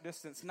a short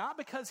distance, not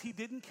because he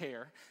didn't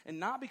care and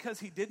not because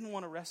he didn't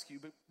want to rescue,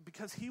 but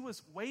because he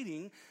was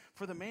waiting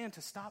for the man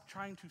to stop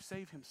trying to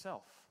save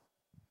himself.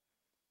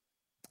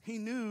 He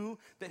knew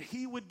that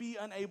he would be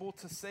unable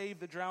to save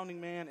the drowning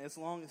man as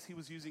long as he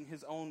was using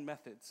his own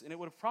methods. And it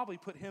would have probably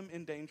put him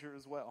in danger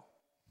as well.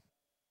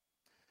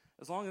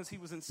 As long as he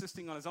was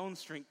insisting on his own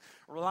strength,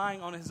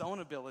 relying on his own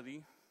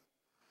ability,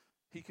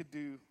 he could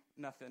do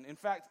nothing. In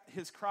fact,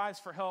 his cries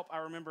for help, I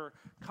remember,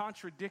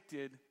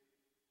 contradicted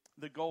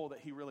the goal that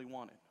he really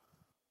wanted.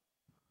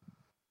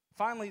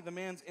 Finally, the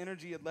man's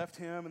energy had left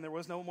him, and there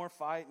was no more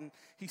fight, and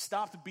he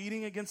stopped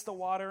beating against the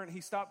water, and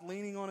he stopped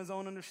leaning on his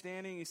own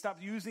understanding, he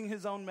stopped using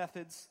his own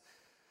methods,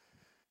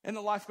 and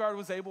the lifeguard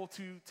was able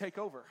to take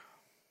over.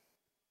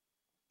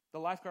 The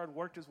lifeguard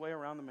worked his way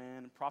around the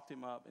man and propped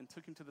him up and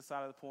took him to the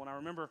side of the pool. And I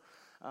remember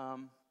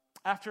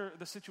after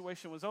the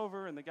situation was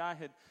over and the guy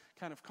had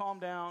kind of calmed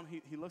down,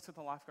 he looks at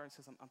the lifeguard and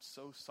says, I'm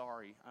so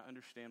sorry. I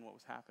understand what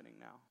was happening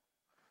now.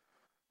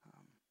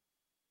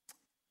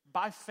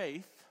 By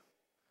faith,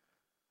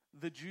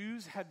 the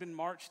Jews had been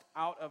marched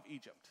out of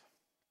Egypt.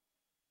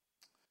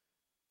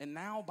 And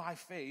now by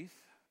faith,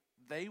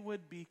 they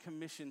would be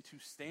commissioned to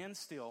stand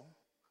still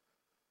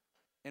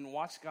and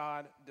watch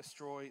God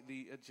destroy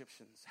the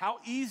Egyptians. How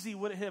easy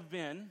would it have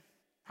been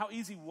How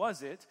easy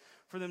was it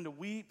for them to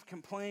weep,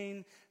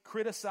 complain,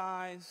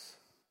 criticize?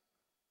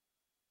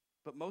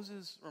 But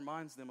Moses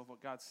reminds them of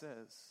what God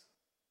says.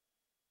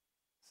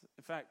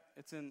 In fact,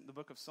 it's in the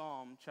book of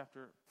Psalm,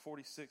 chapter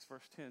 46,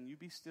 verse 10. You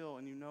be still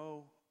and you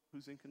know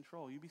who's in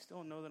control. You be still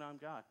and know that I'm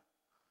God.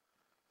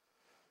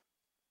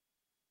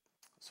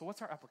 So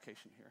what's our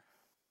application here?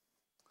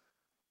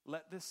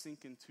 Let this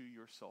sink into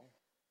your soul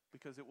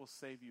because it will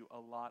save you a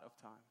lot of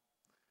time.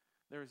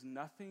 There is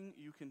nothing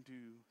you can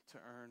do to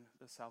earn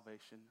the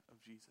salvation of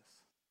Jesus.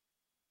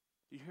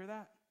 Do you hear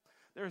that?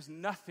 There is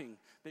nothing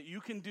that you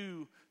can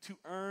do to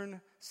earn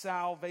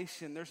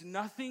salvation. There's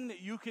nothing that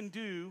you can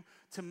do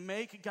to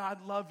make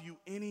God love you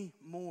any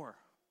more.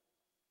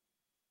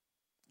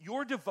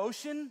 Your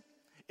devotion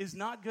is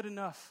not good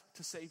enough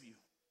to save you.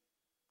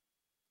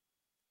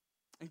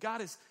 And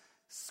God is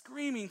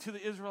screaming to the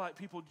Israelite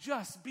people,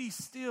 just be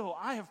still.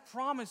 I have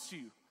promised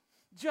you.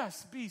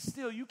 Just be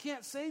still. You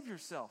can't save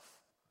yourself.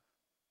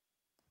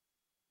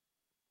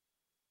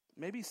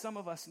 Maybe some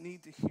of us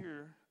need to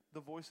hear the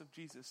voice of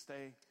Jesus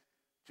say,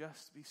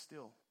 just be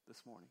still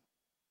this morning.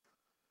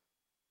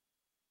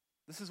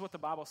 This is what the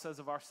Bible says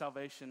of our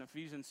salvation.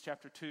 Ephesians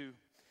chapter 2.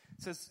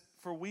 It says,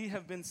 for we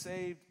have been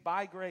saved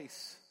by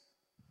grace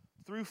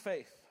through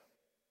faith.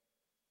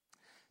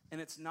 And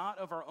it's not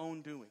of our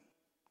own doing.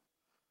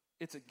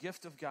 It's a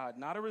gift of God,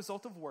 not a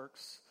result of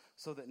works,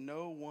 so that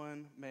no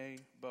one may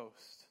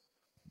boast.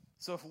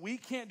 So if we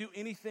can't do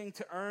anything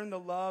to earn the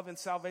love and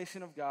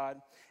salvation of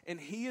God, and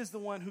he is the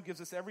one who gives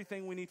us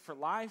everything we need for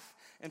life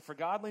and for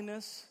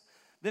godliness,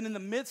 then in the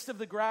midst of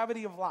the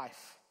gravity of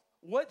life,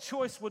 what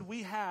choice would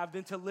we have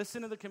than to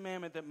listen to the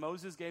commandment that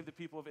Moses gave the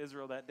people of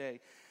Israel that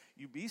day?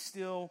 You be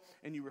still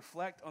and you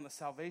reflect on the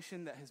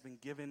salvation that has been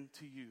given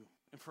to you.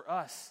 And for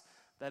us,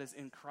 that is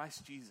in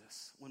Christ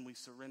Jesus when we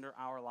surrender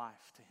our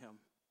life to him.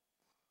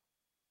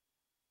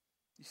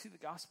 You see the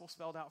gospel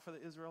spelled out for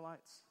the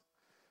Israelites?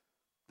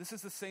 This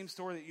is the same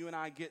story that you and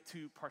I get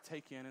to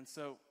partake in. And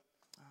so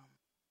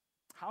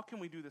how can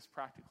we do this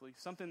practically?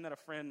 Something that a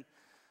friend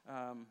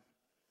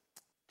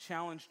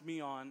challenged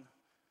me on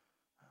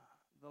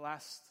the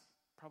last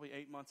probably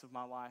 8 months of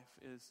my life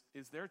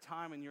is there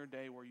time in your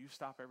day where you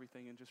stop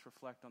everything and just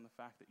reflect on the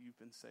fact that you've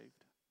been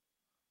saved?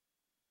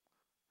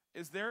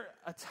 Is there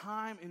a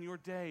time in your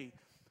day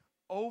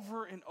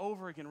over and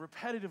over again,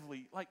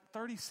 repetitively, like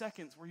 30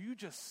 seconds, where you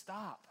just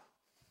stop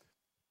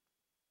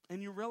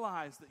and you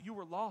realize that you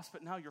were lost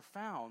but now you're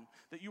found,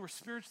 that you were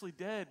spiritually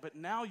dead but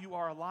now you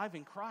are alive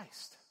in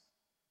Christ?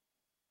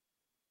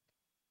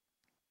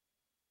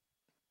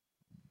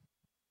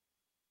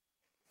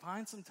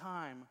 Find some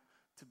time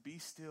to be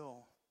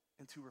still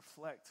and to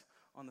reflect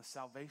on the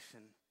salvation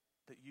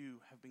that you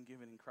have been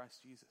given in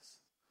Christ Jesus.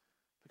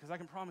 Because I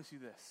can promise you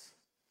this,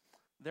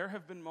 there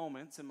have been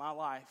moments in my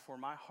life where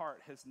my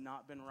heart has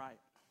not been right.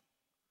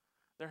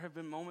 There have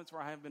been moments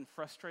where I have been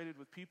frustrated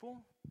with people,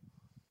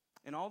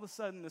 and all of a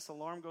sudden this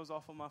alarm goes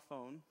off on my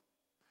phone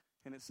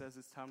and it says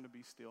it's time to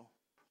be still.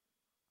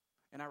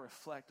 And I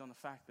reflect on the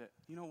fact that,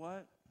 you know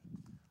what?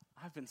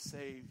 I've been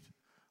saved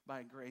by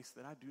a grace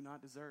that I do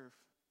not deserve,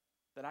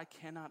 that I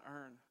cannot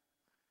earn.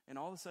 And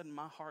all of a sudden,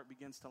 my heart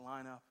begins to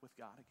line up with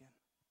God again.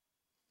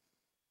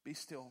 Be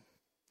still.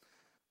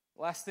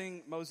 Last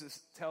thing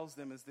Moses tells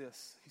them is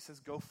this. He says,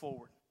 go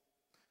forward.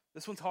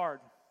 This one's hard.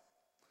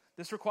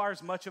 This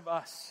requires much of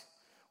us.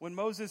 When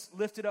Moses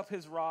lifted up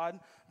his rod,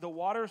 the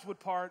waters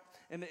would part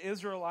and the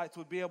Israelites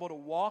would be able to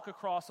walk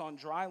across on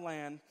dry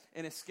land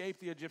and escape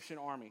the Egyptian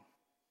army.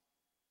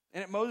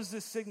 And at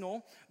Moses'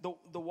 signal,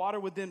 the water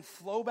would then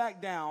flow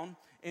back down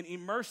and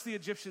immerse the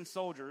Egyptian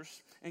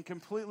soldiers and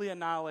completely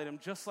annihilate them,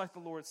 just like the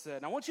Lord said.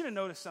 And I want you to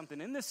notice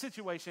something. In this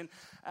situation,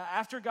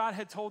 after God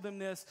had told them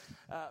this,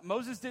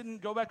 Moses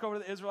didn't go back over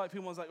to the Israelite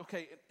people and was like,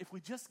 okay, if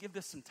we just give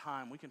this some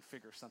time, we can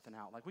figure something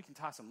out. Like we can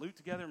tie some loot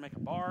together and make a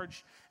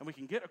barge, and we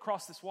can get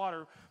across this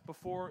water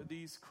before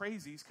these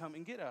crazies come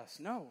and get us.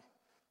 No,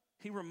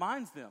 he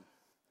reminds them.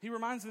 He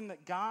reminds them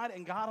that God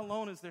and God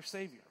alone is their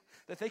Savior,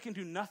 that they can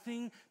do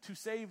nothing to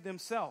save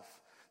themselves,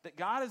 that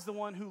God is the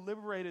one who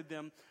liberated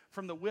them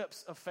from the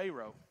whips of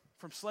Pharaoh,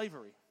 from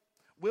slavery.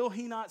 Will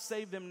he not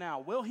save them now?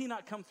 Will he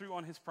not come through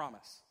on his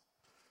promise?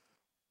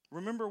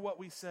 Remember what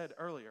we said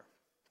earlier.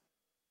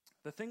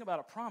 The thing about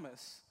a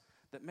promise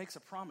that makes a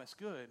promise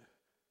good,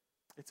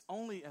 it's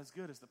only as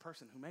good as the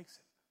person who makes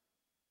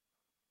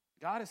it.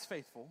 God is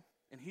faithful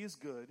and he is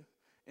good,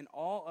 and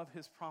all of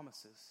his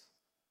promises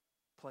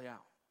play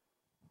out.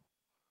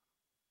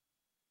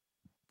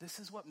 This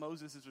is what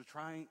Moses is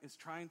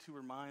trying to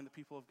remind the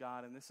people of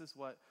God, and this is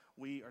what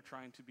we are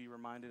trying to be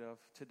reminded of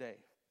today.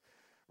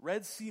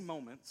 Red Sea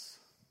moments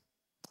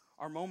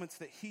are moments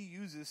that he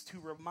uses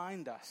to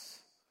remind us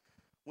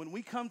when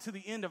we come to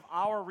the end of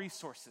our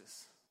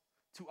resources,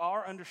 to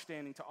our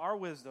understanding, to our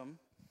wisdom,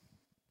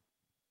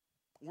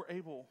 we're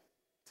able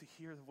to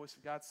hear the voice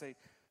of God say,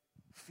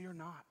 fear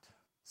not,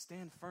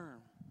 stand firm.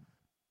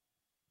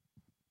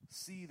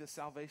 See the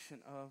salvation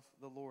of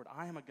the Lord.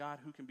 I am a God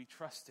who can be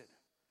trusted.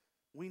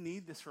 We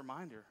need this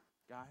reminder,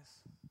 guys.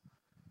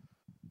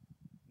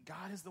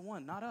 God is the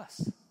one, not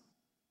us.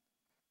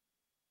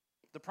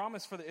 The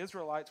promise for the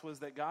Israelites was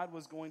that God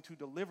was going to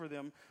deliver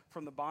them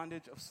from the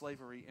bondage of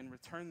slavery and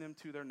return them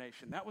to their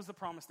nation. That was the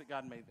promise that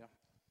God made them.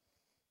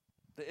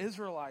 The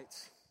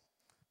Israelites,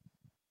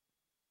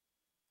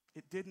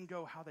 it didn't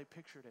go how they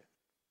pictured it.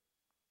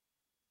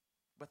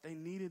 But they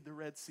needed the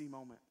Red Sea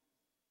moment.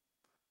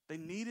 They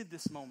needed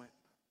this moment.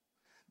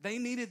 They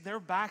needed their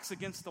backs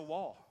against the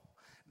wall.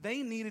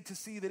 They needed to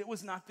see that it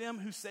was not them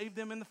who saved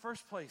them in the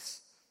first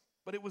place,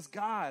 but it was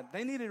God.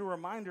 They needed a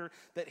reminder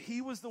that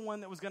he was the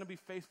one that was going to be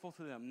faithful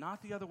to them,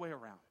 not the other way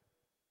around.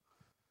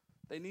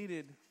 They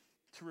needed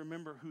to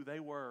remember who they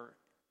were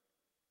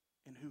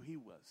and who he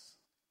was.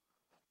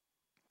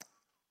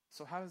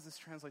 So how does this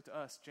translate to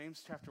us?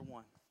 James chapter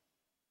 1.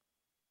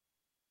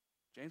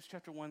 James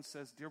chapter 1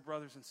 says, "Dear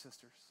brothers and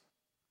sisters,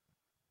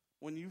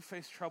 when you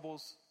face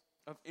troubles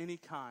of any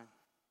kind,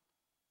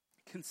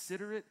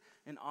 consider it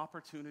an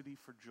opportunity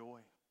for joy.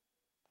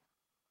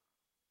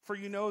 For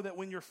you know that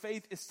when your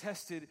faith is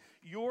tested,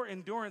 your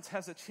endurance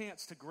has a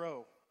chance to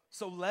grow.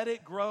 So let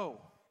it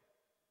grow.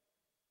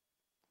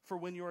 For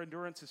when your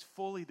endurance is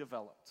fully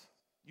developed,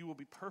 you will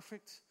be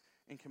perfect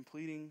and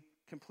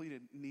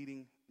completed,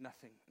 needing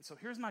nothing." And so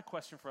here's my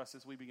question for us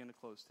as we begin to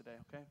close today,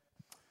 okay?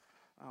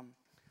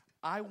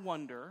 I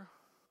wonder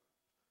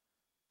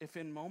if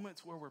in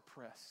moments where we're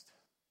pressed,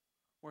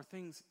 where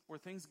things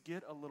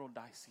get a little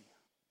dicey,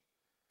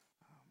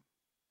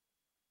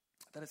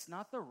 that it's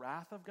not the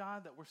wrath of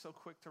God that we're so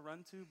quick to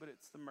run to, but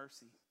it's the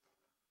mercy.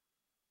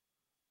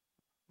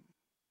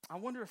 I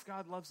wonder if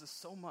God loves us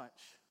so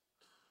much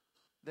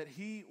that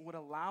he would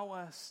allow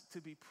us to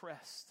be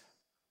pressed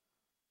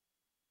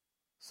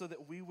so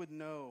that we would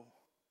know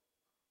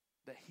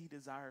that he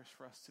desires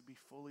for us to be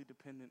fully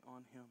dependent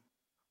on him.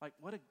 Like,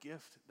 what a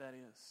gift that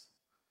is.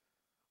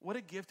 What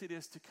a gift it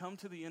is to come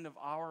to the end of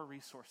our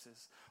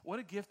resources. What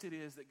a gift it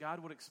is that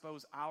God would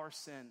expose our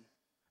sin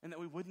and that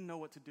we wouldn't know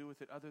what to do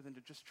with it other than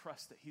to just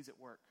trust that he's at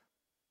work.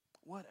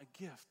 What a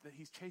gift that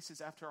he chases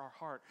after our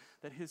heart,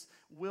 that his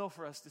will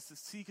for us is to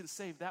seek and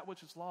save that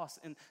which is lost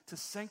and to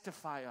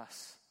sanctify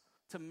us,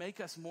 to make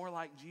us more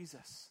like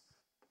Jesus.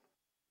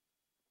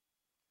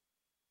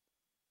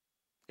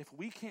 If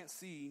we can't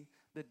see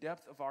the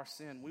depth of our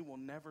sin, we will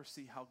never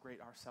see how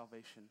great our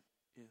salvation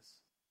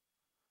is.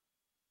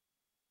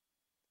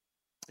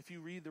 If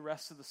you read the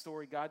rest of the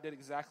story, God did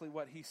exactly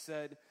what he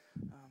said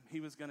he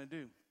was going to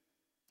do.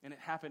 And it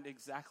happened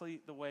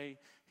exactly the way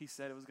he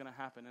said it was going to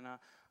happen. And I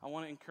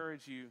want to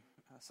encourage you,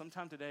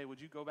 sometime today,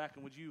 would you go back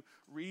and would you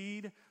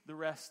read the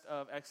rest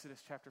of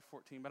Exodus chapter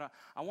 14? But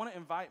I want to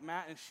invite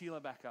Matt and Sheila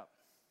back up.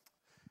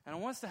 And I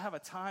want us to have a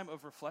time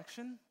of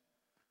reflection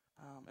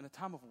and a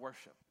time of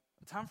worship.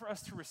 A time for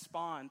us to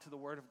respond to the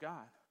word of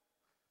God.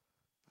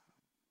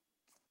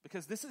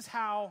 Because this is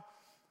how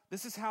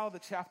the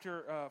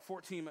chapter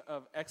 14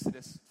 of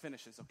Exodus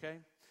finishes,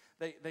 okay?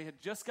 They had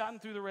just gotten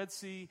through the Red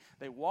Sea.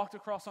 They walked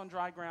across on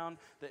dry ground.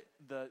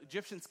 The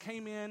Egyptians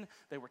came in.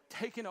 They were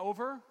taken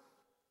over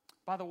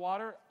by the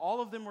water. All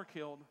of them were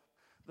killed.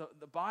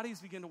 The bodies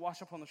began to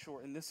wash up on the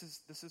shore. And this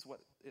is what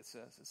it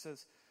says. It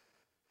says,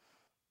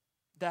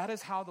 "That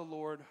is how the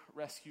Lord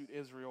rescued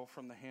Israel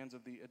from the hands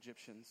of the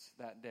Egyptians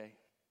that day.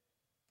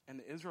 And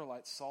the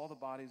Israelites saw the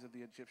bodies of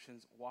the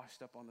Egyptians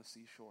washed up on the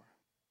seashore.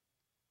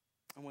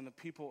 And when the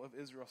people of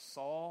Israel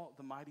saw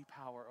the mighty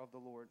power of the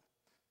Lord,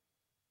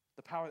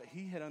 the power that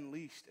he had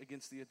unleashed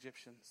against the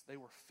Egyptians, they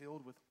were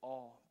filled with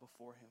awe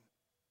before him.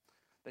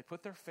 They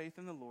put their faith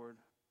in the Lord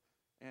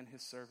and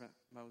his servant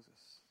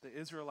Moses." The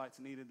Israelites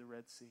needed the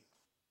Red Sea.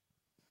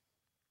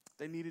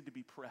 They needed to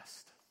be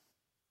pressed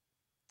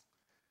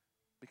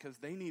because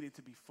they needed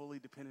to be fully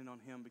dependent on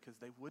him because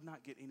they would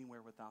not get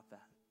anywhere without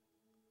that.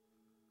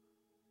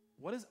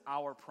 What is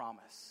our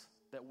promise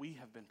that we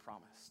have been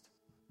promised?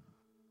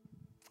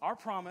 Our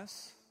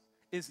promise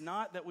is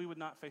not that we would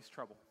not face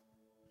trouble.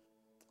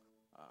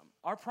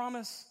 Our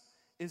promise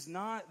is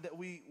not that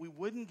we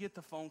wouldn't get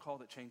the phone call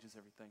that changes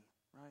everything,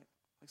 right?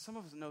 Like some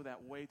of us know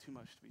that way too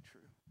much to be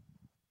true.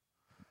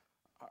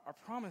 Our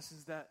promise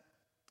is that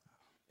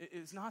it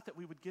is not that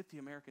we would get the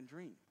American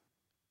dream.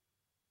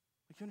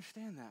 Like you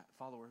understand that,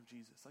 follower of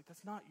Jesus. Like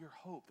that's not your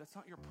hope. That's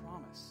not your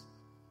promise.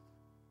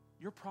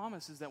 Your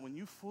promise is that when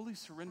you fully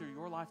surrender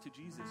your life to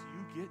Jesus,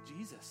 you get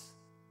Jesus.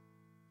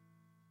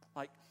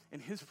 Like,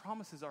 and his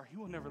promises are he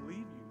will never leave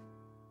you.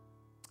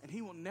 And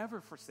he will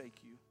never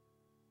forsake you.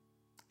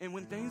 And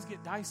when things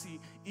get dicey,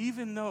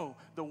 even though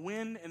the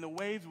wind and the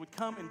waves would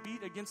come and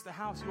beat against the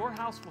house, your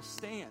house will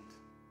stand.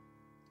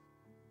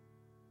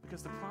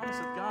 Because the promise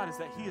of God is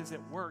that he is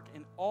at work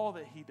in all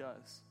that he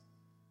does.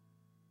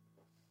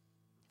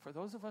 For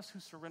those of us who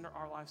surrender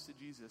our lives to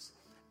Jesus,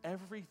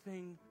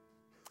 everything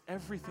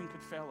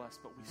could fail us,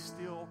 but we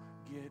still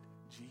get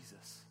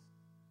Jesus.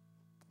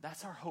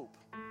 That's our hope.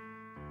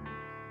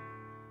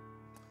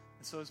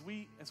 And so as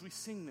we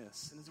sing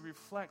this and as we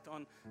reflect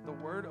on the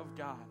word of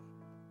God,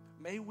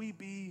 may we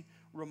be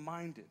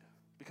reminded,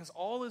 because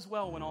all is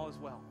well when all is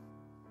well.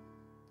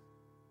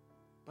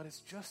 But it's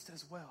just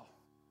as well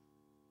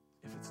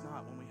if it's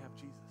not when we have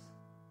Jesus.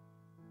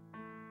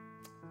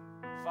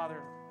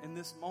 Father, in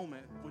this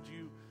moment, would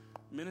you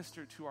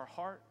minister to our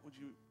heart? Would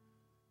you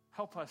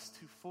help us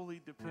to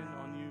fully depend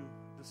on you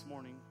this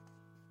morning?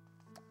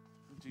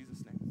 In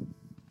Jesus' name.